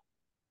not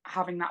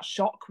having that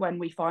shock when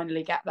we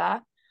finally get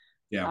there.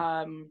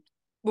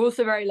 We're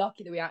also very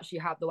lucky that we actually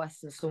have the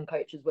Western Storm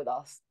coaches with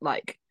us,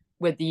 like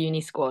with the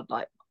uni squad,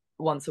 like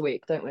once a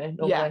week, don't we?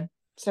 Normally? Yeah.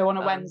 So on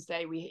a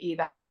Wednesday, we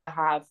either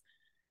have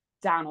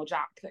Dan or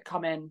Jack that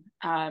come in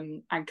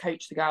and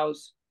coach the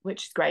girls,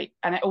 which is great.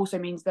 And it also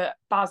means that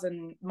Baz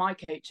and my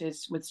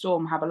coaches with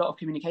Storm have a lot of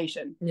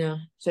communication. Yeah.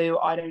 So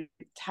I don't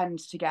tend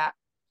to get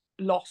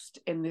lost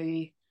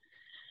in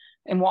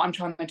what I'm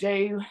trying to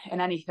do in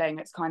anything.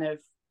 It's kind of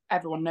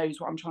everyone knows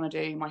what I'm trying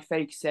to do, my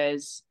focus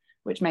is,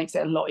 which makes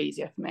it a lot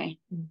easier for me.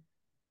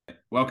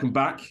 Welcome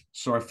back.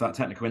 Sorry for that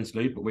technical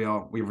interlude, but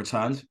we've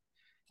returned.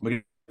 We're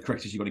going to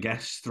correct as you've got to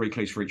guess 3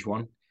 clues for each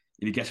one.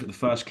 If you guess it with the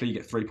first clue, you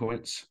get 3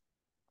 points,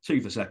 2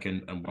 for the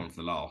second, and 1 for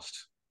the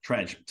last.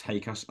 Tredge,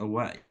 take us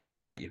away.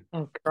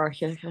 Oh,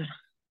 gosh, okay.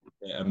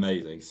 Yeah,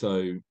 amazing.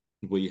 So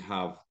we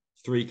have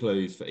 3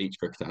 clues for each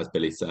cricketer, as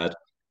Billy said.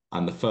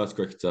 And the first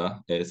cricketer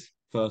is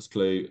first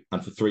clue,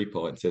 and for 3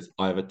 points is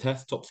I have a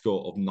test top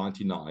score of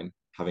 99,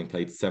 having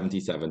played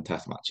 77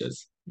 test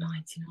matches.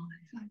 99.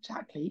 Like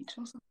Jack Leach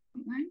or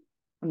something?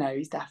 No,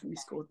 he's definitely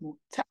scored more.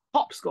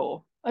 Top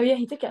score. Oh yeah,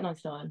 he did get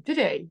 99. Did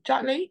he?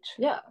 Jack Leach?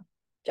 Yeah.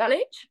 Jack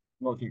Leach?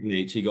 Not Jack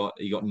Leach. He got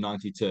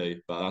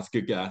 92, but that's a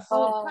good guess.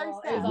 Close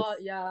guess.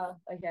 Yeah.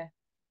 Okay.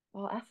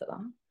 Oh, F at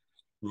that.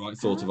 Right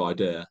sort of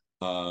idea.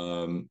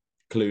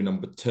 Clue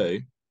number 2.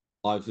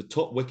 I was the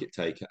top wicket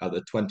taker at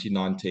the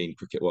 2019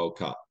 Cricket World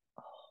Cup.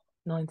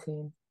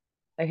 19.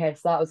 Okay,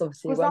 so that was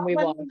obviously when we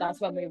won. That's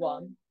when we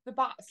won. The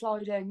bat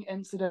sliding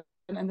incident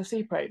in the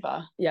Super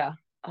Over? Yeah.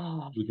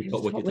 Oh, He was the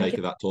top wicket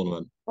taker that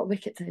tournament. Top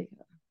wicket taker.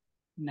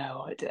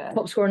 No idea.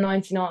 Top scorer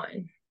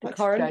 99. The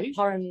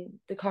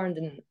current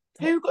didn't.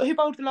 Who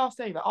bowled the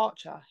last over?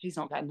 Archer. He's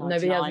not getting 99. No,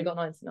 but he hasn't got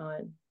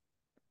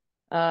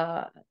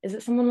 99. Is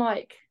it someone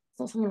like? It's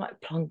not someone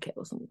like Plunkett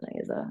or something,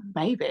 is it?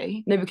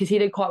 Maybe. No, because he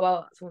did quite well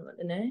at that tournament,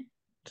 didn't he?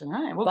 Don't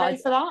know. We'll go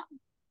for that.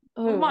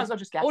 We might as well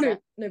just guess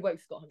it. No,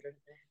 Woke's got 100.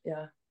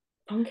 Yeah.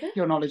 Plunkett?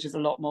 Your knowledge is a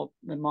lot more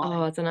than mine.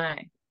 Oh, I don't know.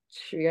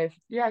 Should we go?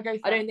 Yeah, go for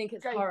it. I don't think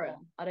it's current.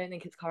 I don't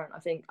think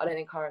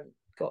current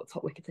got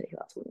top wicket taker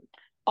that tournament.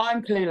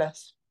 I'm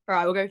clueless. All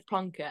right, we'll go for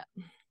Plunkett.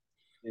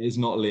 It is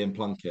not Liam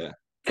Plunkett.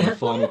 The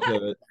final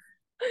clue.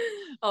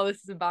 Oh,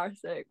 this is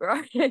embarrassing,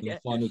 right? The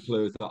final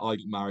clue is that I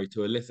got married to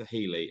Alyssa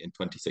Healy in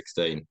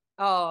 2016.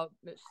 Oh,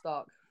 Mitch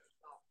Stark.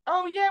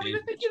 Oh yeah, we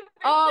were thinking.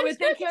 We're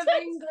thinking of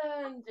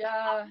England.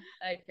 Yeah.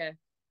 Okay.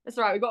 That's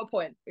all right. We got a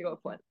point.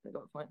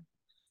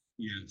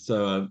 Yeah.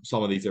 So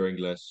some of these are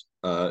English.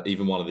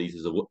 Even one of these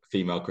is a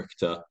female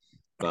cricketer,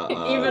 but they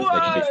can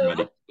be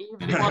from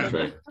any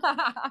country.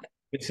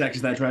 Bit sexy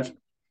there, Tredge.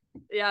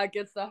 Yeah,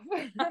 good stuff.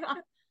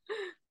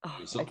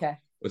 Okay.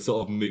 We're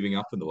sort of moving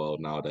up in the world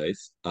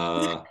nowadays. Can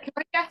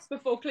I guess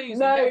before clues?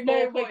 No,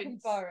 we're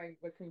conferring.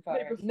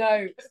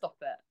 No, stop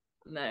it.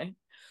 No,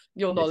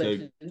 your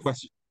knowledge is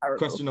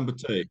question number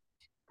 2.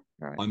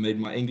 Right. I made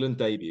my England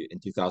debut in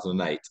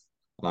 2008,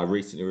 and I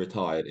recently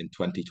retired in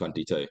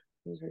 2022.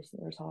 Who's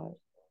recently retired?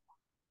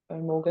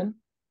 Morgan.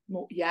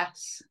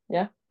 Yes.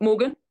 Yeah,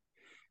 Morgan.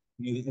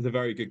 This is a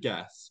very good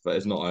guess, but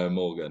it's not Owen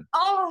Morgan.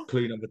 Oh.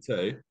 Clue number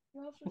 2.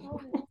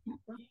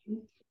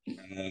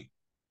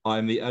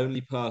 I'm the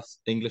only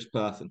English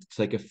person to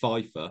take a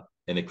fifer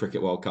in a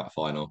Cricket World Cup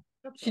final.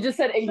 She just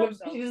said England.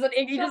 She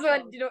just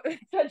went, you know,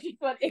 she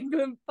went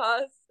England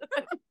first.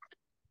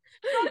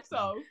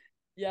 Shrubsole.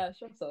 Yeah,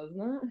 Shrubsole,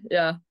 isn't it?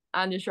 Yeah,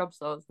 and your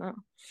Shrubsole, isn't it?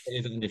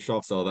 It is Andy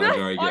Shrubsole. That was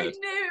very good. I knew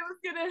it was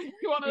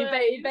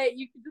gonna. You bet.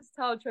 You could just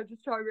tell Trev was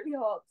trying really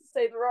hard to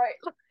say the right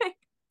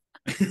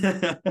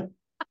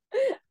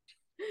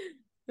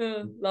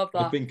line. Love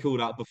that. I've been called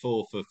out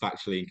before for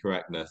factually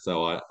incorrectness,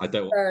 so I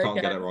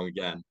can't get it wrong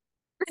again.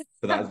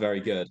 But that was very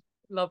good.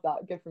 Love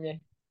that. Good from you.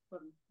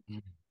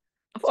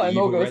 I thought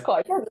Morgan was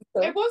quite good.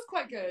 It was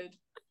quite good.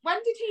 When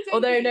did he debut?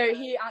 Although no,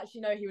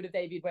 he would have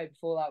debuted way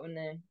before that, wouldn't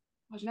he?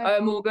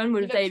 Morgan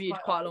would have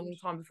debuted quite a long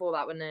time before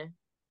that, wouldn't he?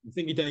 I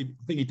think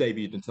he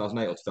debuted in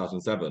 2008 or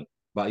 2007,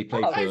 but he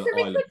played for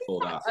Ireland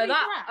before that.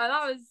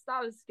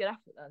 That was good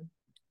effort then.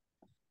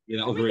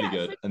 Yeah, that was really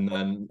good. And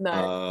then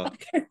No.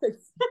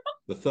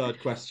 the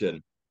third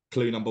question,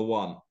 clue number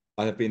 1.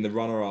 I have been the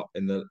runner-up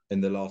in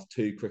the last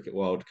 2 Cricket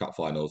World Cup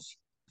finals,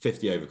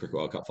 50 over Cricket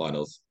World Cup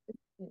finals.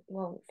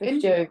 Well,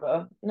 50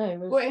 over. No, it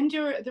was... Well,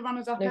 India are the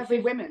runners up every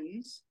 50.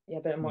 women's. Yeah,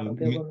 but it might not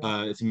be a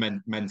woman. It's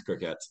men's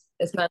cricket.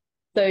 It's men.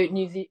 So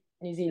New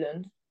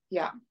Zealand.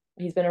 Yeah.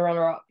 He's been a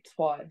runner-up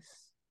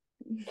twice.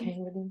 Kane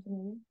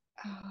Williamson.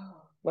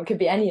 Well, it could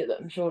be any of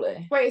them,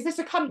 surely. Wait, is this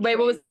a country? Wait,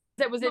 what was it?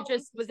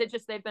 Was it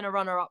just they've been a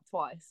runner-up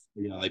twice?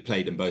 Yeah, they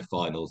played in both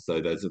finals,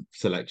 so there's a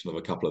selection of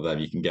a couple of them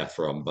you can guess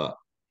from. But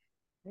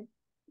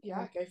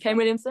yeah, Kane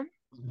Williamson.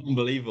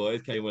 Unbelievable,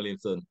 it's Kane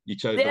Williamson. You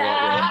chose the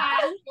right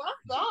one.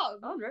 What's up?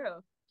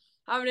 Unreal.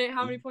 How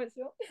many points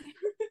you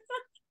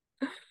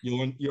got?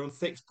 You're on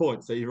 6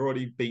 points, so you've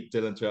already beat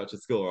Dylan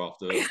Church's score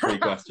after 3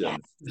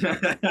 questions.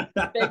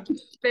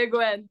 big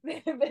win.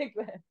 Big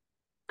win.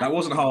 That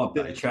wasn't hard,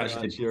 though. Church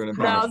did.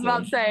 No, I was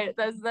about to say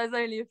there's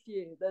only a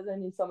few. There's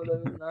only some of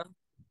them, isn't there?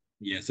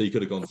 Yeah, so you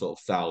could have gone sort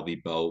of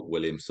Southey, Bolt,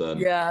 Williamson.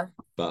 Yeah.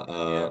 But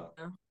yeah.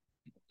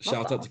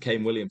 Shout out to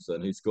Kane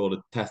Williamson, who scored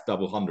a Test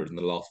double 100 in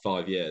the last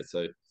 5 years.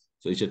 So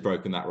he's just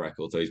broken that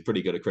record. So he's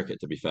pretty good at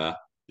cricket, to be fair.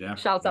 Yeah.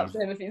 Shout out to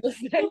him if he's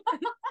listening.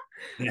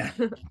 Yeah.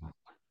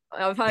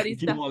 I've heard he's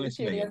definitely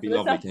listening. It'd be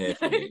lovely to hear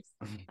from you.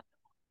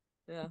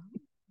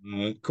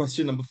 Yeah.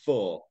 Question number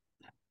 4.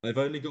 I've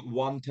only got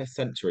 1 Test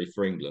century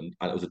for England,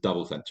 and it was a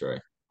double century.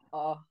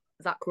 Oh,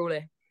 is that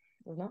Crawley?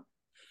 Wasn't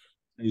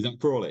it? Is that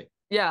Crawley?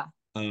 Yeah.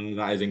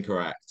 That is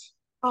incorrect.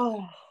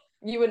 Oh,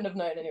 you wouldn't have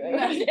known anyway,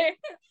 would you?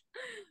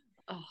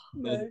 Oh,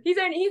 no. He's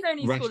only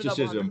Rash scored a double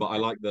decision, 100. but I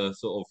like the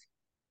sort of.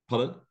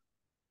 Pardon?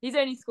 He's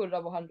only scored a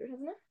double 100,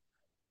 hasn't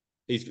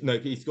he?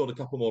 He scored a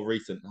couple more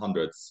recent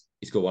hundreds.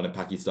 He scored one in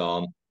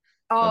Pakistan,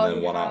 Oh, and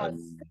then one out in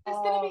There's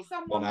going to be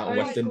someone one out in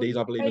West Indies,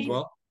 I believe, as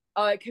well.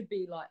 Oh, it could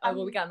be like. Oh,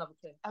 well, we get another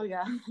clue. Oh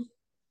yeah.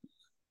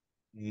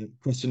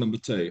 Question number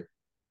 2.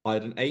 I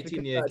had an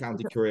 18-year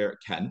county career at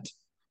Kent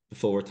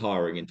before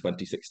retiring in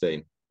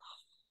 2016.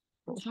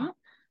 What's that?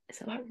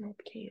 Is it like Rob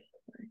Key?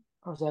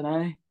 I don't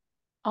know.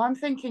 I'm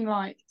thinking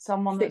like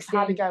someone that's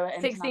had a go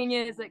at 16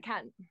 years at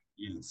Kent.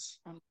 Yes.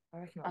 I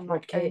reckon and Rob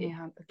like Key. only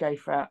had to go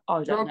for it.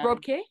 I don't know.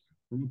 Rob Key?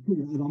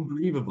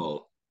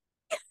 Unbelievable.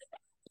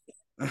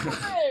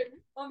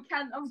 I'm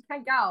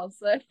Kent gal,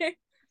 so.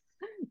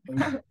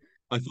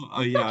 I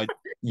thought,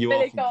 you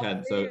are from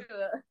Kent, so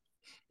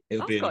it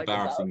would be an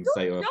embarrassing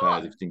state of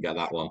affairs if you didn't get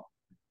that one.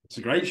 It's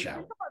a great shout.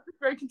 I've just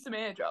broken some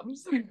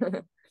eardrums.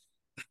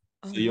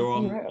 So you're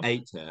on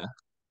 8 here.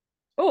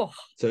 Oh,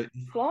 so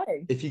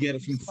flying. If you get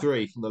it from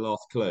 3 from the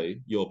last clue,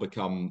 you'll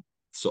become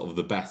sort of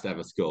the best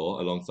ever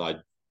score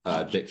alongside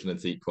Dixon and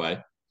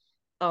Sequay.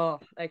 Oh,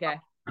 okay.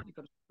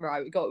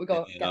 Right, we got to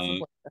get some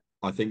points.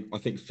 I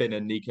think Finn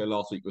and Nico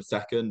last week were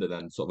second, and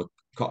then sort of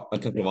a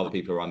couple of other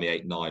people around the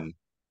 8-9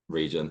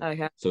 region.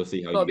 Okay. So we'll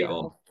see how you get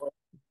on.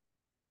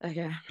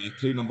 Okay.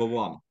 Clue number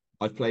 1.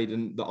 I've played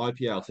in the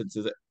IPL since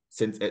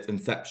its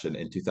inception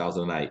in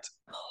 2008.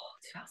 Oh,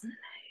 2008.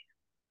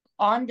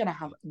 I'm gonna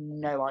have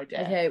no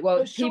idea. Okay, well,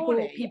 But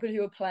surely- people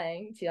who are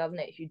playing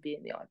 2008 who'd be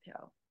in the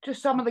IPL.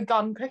 Just some of the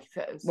gun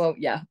cricketers. Well,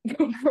 yeah.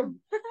 From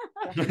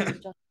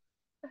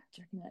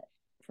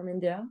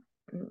India.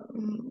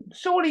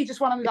 Surely just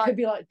one of the It could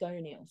be like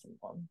Dhoni or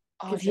someone.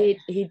 Oh, Because okay.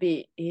 he'd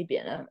be in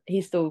it.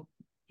 He's still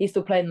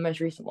playing the most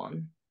recent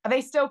one. Are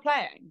they still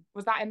playing?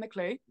 Was that in the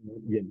clue?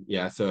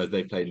 Yeah, so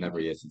they played in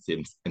every year since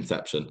the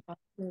inception. I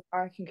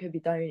reckon it could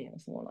be Dhoni or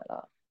someone like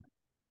that.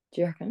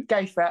 Do you reckon?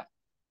 Go for it.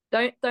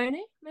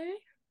 Dhoni, maybe?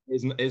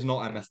 It's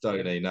not MS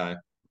Dhoni, no.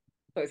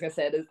 I was going to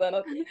say it is, then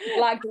I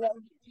lagged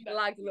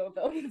a little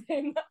bit on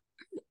saying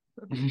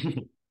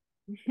that.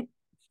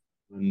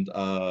 And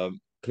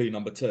clue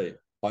number 2.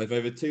 I have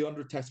over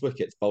 200 Test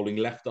wickets bowling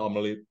left arm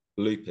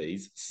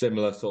loopies,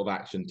 similar sort of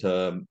action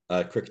to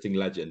cricketing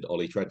legend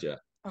Ollie Tredger.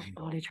 Oh,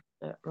 Ollie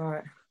Tredger,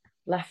 right.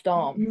 Left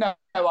arm. No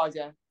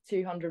idea.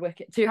 200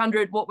 wickets.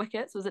 200 what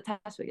wickets? Was it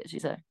Test wickets, you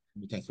say?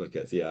 Test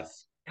wickets,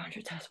 yes.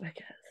 200 Test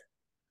wickets.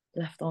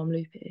 Left arm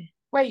loopy.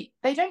 Wait,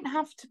 they don't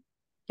have to.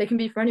 They can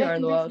be from anywhere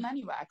in the world. From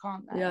anywhere,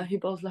 can't they? Yeah, who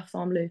bowls left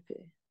arm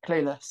loopy?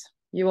 Clueless.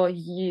 You are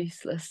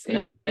useless.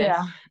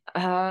 Yeah.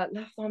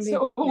 Left arm loopy.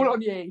 So all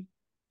on you. Can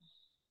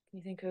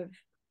you think of?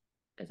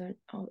 I don't.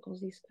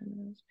 Aussie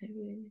spinners,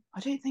 maybe. I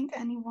don't think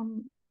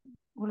anyone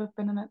will have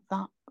been in it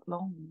that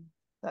long,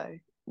 though.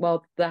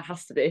 Well, there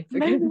has to be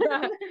because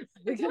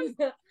it's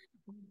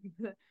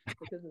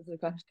a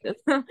question.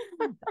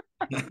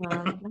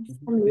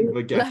 Think of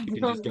a guess, you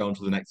can just go on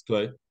to the next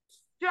clue.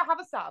 Do you have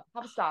a stab?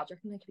 Have a stab. Do you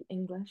reckon they could be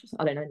English? Or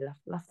something? I don't know.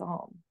 Left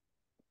arm.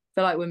 I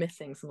feel like we're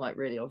missing some like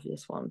really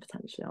obvious one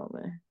potentially, aren't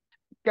we?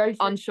 Go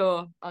for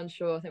Unsure. I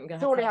think we're gonna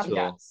Surely have have a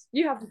guess.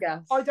 You have to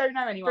guess. I don't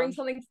know anyone. Bring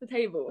something to the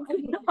table.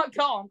 No, I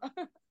can't.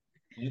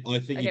 I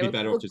think you'd be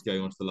better off just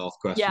going on to the last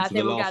question. Yeah, I so think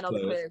the we'll get last another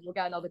clue. clue. We'll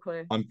get another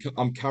clue.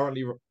 I'm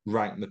currently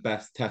ranked the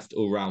best Test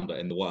all-rounder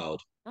in the world.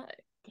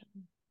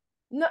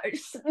 No,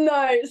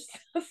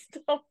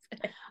 stop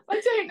it.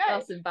 I don't know.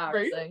 That's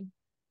embarrassing.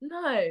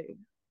 No,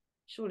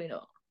 surely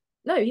not.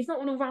 No, he's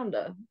not an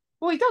all-rounder.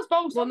 Well, he does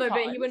bowl Well, sometimes. no,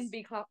 but he wouldn't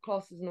be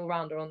classed as an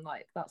all-rounder on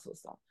like that sort of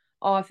stuff.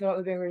 Oh, I feel like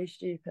we're being really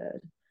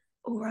stupid.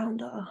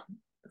 All-rounder.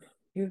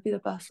 He would be the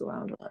best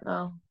all-rounder right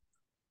now.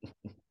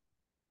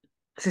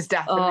 This is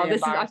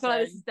definitely I feel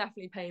like this is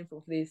definitely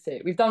painful for these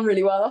two. We've done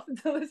really well up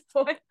until this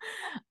point.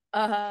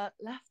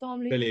 Left arm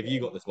loopy. Billy, have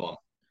you got this one?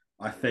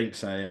 I think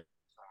so.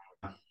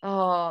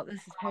 Oh,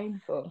 this is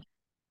painful.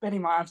 Billy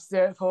might have to do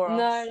it for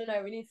us.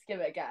 No. We need to give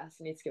it a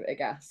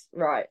guess.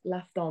 Right,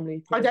 left arm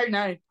loopy. I don't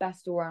know.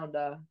 Best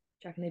all-rounder. Do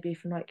you reckon they'd be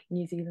from like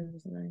New Zealand or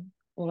something?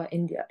 Or like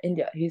India.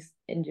 Who's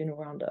Indian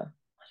all-rounder?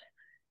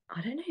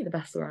 I don't know who the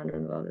best all-rounder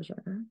in the world is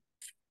right now.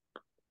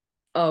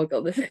 Oh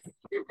god, this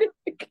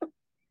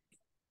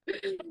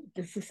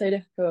is so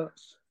difficult.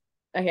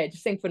 Okay,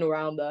 just think for an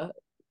all-rounder.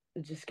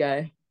 Just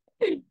go.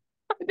 I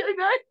don't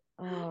know.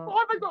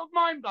 Why have I got a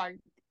mind blank?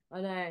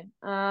 I know.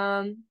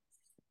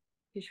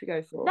 Who should we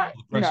go for? What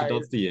pressure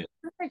does to you?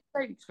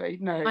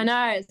 No. I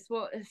know, it's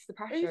the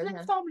pressure. Who's isn't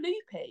left it? arm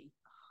loopy?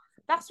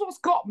 That's what's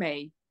got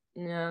me.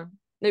 Yeah.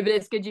 No, but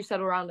it's good you've said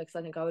all-rounder because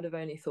I think I would have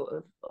only thought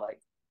of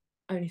like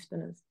only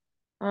spinners.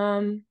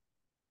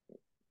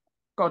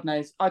 God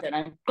knows. I don't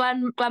know.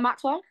 Glenn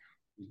Maxwell?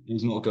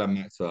 He's not Glenn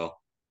Maxwell.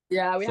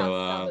 Yeah, we have to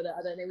stand with it.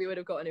 I don't think we would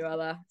have got anywhere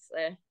there.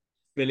 So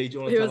Billy, do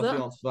you want to tell us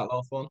the answer to that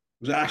last one?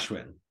 Was it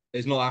Ashwin?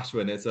 It's not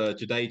Ashwin, it's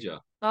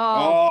Jadeja.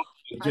 Oh,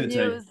 I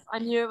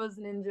knew it was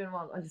an Indian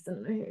one. I just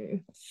didn't know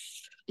who.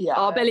 Yeah.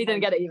 Oh, Billy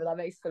didn't get it either. That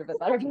makes it feel a bit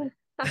better.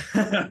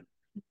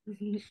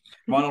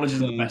 My knowledge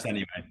isn't the best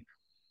anyway.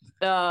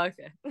 Oh,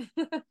 okay.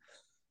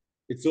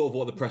 It's sort of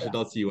what the pressure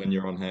does to you when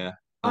you're on here.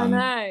 I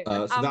know.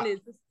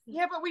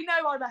 Yeah, but we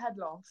know I'm a head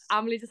loss.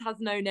 Amelie just has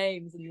no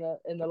names in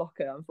the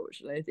locker,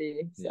 unfortunately, do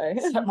you? So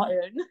Except my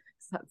own.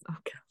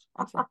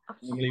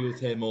 Amelie was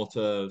here more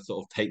to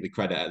sort of take the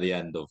credit at the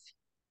end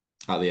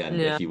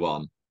if you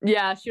won.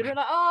 Yeah, she would have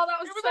been like, oh, that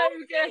was so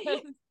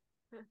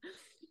good.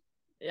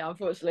 Yeah,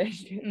 unfortunately.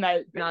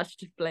 No,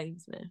 she just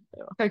blames me.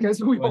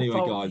 So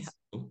anyway, guys.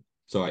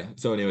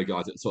 So anyway,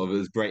 guys, it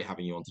was great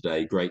having you on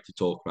today. Great to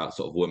talk about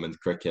sort of women's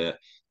cricket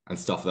and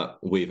stuff that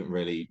we haven't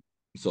really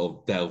sort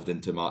of delved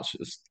into much.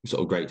 It's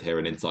sort of great to hear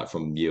an insight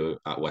from you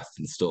at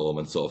Western Storm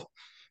and sort of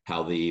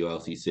how the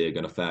ULCC are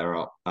going to fare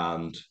up.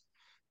 And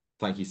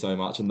thank you so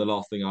much. And the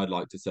last thing I'd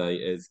like to say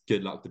is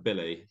good luck to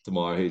Billy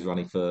tomorrow, who's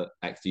running for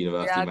Exeter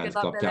University Men's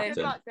Club captain.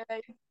 Good luck,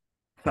 Billy.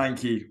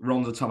 Thank you.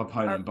 Ron's a tough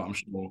opponent, but I'm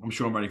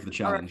sure I'm ready for the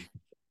challenge.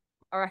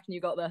 I reckon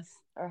you got this.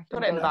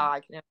 Got it in the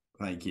bag. Yeah.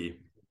 Thank you.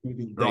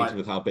 Right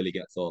with how Billy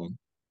gets on.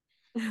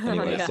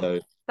 Anyway, Yeah. so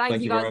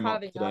thank you guys very for much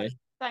having today. us.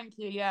 Thank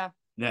you. Yeah.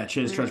 Yeah.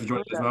 Cheers, Trev, for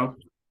joining as well.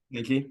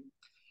 Thank you.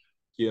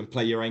 You and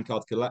play your rain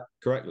cards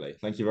correctly.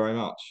 Thank you very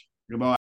much. Goodbye.